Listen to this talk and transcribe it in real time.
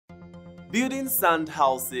Building sand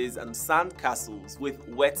houses and sand castles with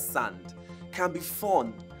wet sand can be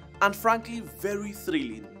fun and frankly very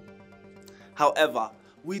thrilling. However,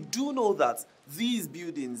 we do know that these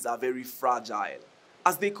buildings are very fragile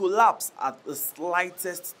as they collapse at the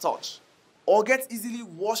slightest touch or get easily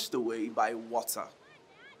washed away by water.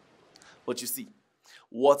 But you see,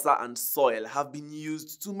 water and soil have been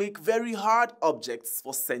used to make very hard objects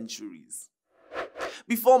for centuries.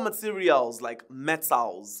 Before materials like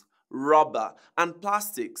metals, rubber, and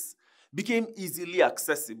plastics became easily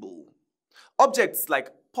accessible, objects like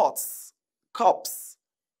pots, cups,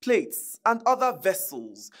 plates, and other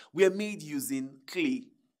vessels were made using clay.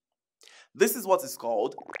 This is what is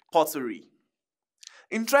called pottery.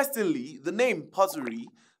 Interestingly, the name pottery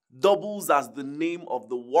doubles as the name of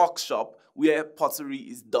the workshop where pottery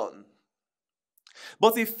is done.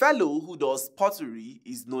 But a fellow who does pottery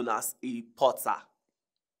is known as a potter.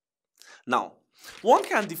 Now, one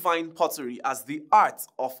can define pottery as the art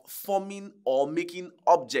of forming or making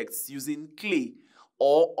objects using clay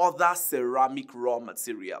or other ceramic raw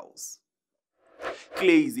materials.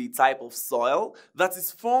 Clay is a type of soil that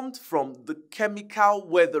is formed from the chemical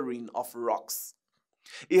weathering of rocks.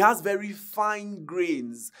 It has very fine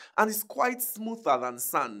grains and is quite smoother than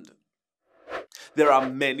sand. There are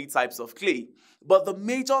many types of clay, but the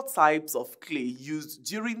major types of clay used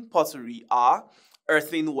during pottery are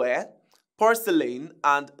earthenware, porcelain,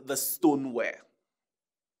 and the stoneware.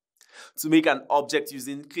 To make an object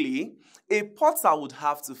using clay, a potter would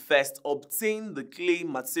have to first obtain the clay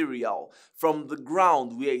material from the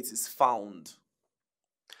ground where it is found.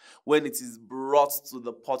 When it is brought to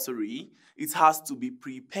the pottery, it has to be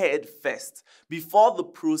prepared first before the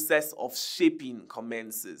process of shaping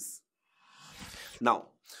commences. Now,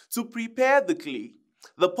 to prepare the clay,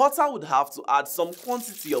 the potter would have to add some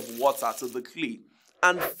quantity of water to the clay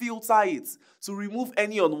and filter it to remove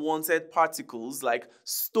any unwanted particles like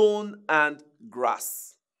stone and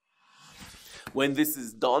grass. When this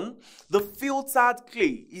is done, the filtered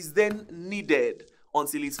clay is then kneaded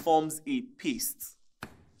until it forms a paste.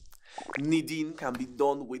 Kneading can be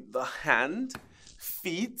done with the hand,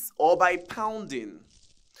 feet, or by pounding.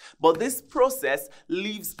 But this process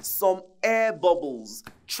leaves some air bubbles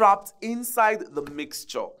trapped inside the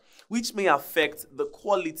mixture, which may affect the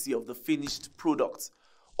quality of the finished product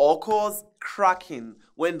or cause cracking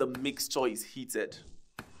when the mixture is heated.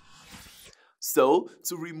 So,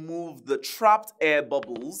 to remove the trapped air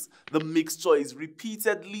bubbles, the mixture is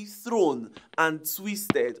repeatedly thrown and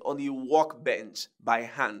twisted on a workbench by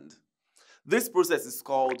hand. This process is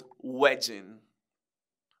called wedging.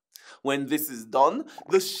 When this is done,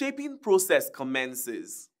 the shaping process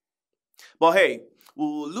commences. But hey, we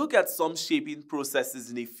will look at some shaping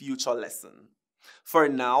processes in a future lesson. For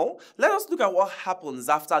now, let us look at what happens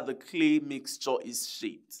after the clay mixture is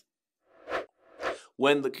shaped.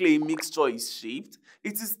 When the clay mixture is shaped,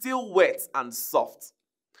 it is still wet and soft.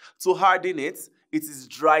 To harden it, it is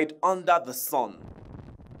dried under the sun.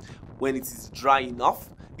 When it is dry enough,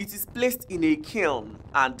 it is placed in a kiln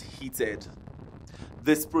and heated.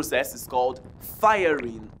 This process is called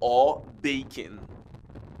firing or baking.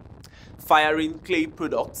 Firing clay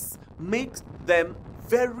products makes them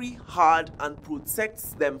very hard and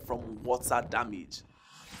protects them from water damage.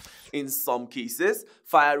 In some cases,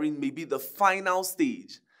 firing may be the final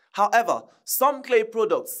stage. However, some clay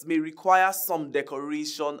products may require some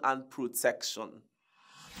decoration and protection.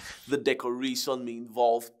 The decoration may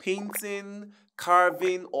involve painting,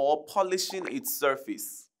 carving, or polishing its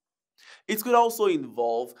surface. It could also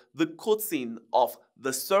involve the coating of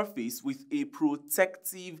the surface with a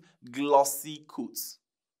protective, glossy coat.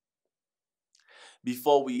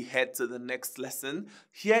 Before we head to the next lesson,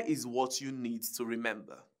 here is what you need to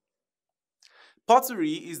remember.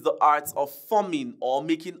 Pottery is the art of forming or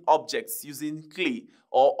making objects using clay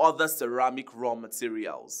or other ceramic raw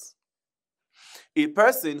materials. A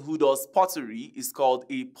person who does pottery is called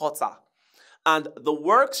a potter, and the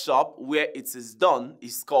workshop where it is done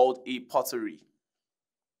is called a pottery.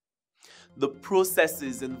 The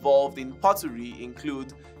processes involved in pottery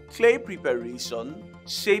include clay preparation,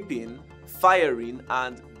 shaping, firing,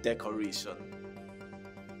 and decoration.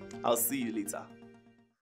 I'll see you later.